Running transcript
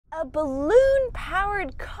A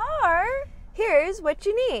balloon-powered car? Here's what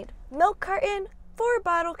you need. Milk carton, 4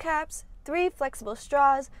 bottle caps, 3 flexible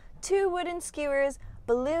straws, 2 wooden skewers,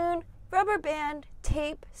 balloon, rubber band,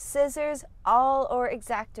 tape, scissors, awl or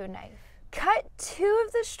X-Acto knife. Cut 2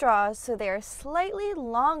 of the straws so they are slightly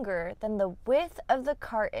longer than the width of the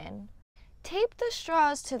carton. Tape the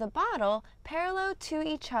straws to the bottle parallel to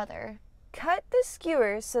each other. Cut the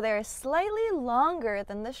skewers so they are slightly longer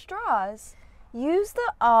than the straws. Use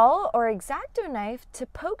the awl or X-Acto knife to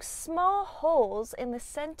poke small holes in the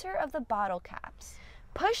center of the bottle caps.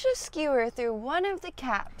 Push a skewer through one of the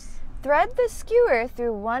caps. Thread the skewer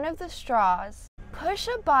through one of the straws. Push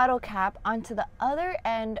a bottle cap onto the other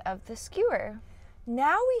end of the skewer.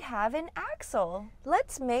 Now we have an axle.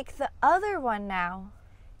 Let's make the other one now.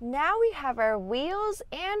 Now we have our wheels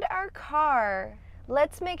and our car.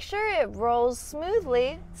 Let's make sure it rolls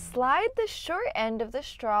smoothly. Slide the short end of the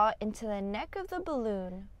straw into the neck of the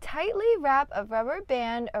balloon. Tightly wrap a rubber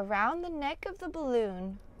band around the neck of the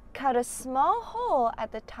balloon. Cut a small hole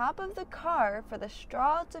at the top of the car for the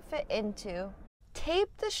straw to fit into.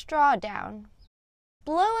 Tape the straw down.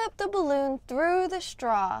 Blow up the balloon through the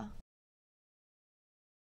straw.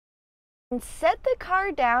 And set the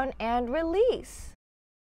car down and release.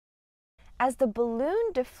 As the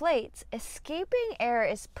balloon deflates, escaping air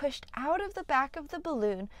is pushed out of the back of the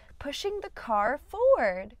balloon, pushing the car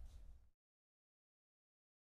forward.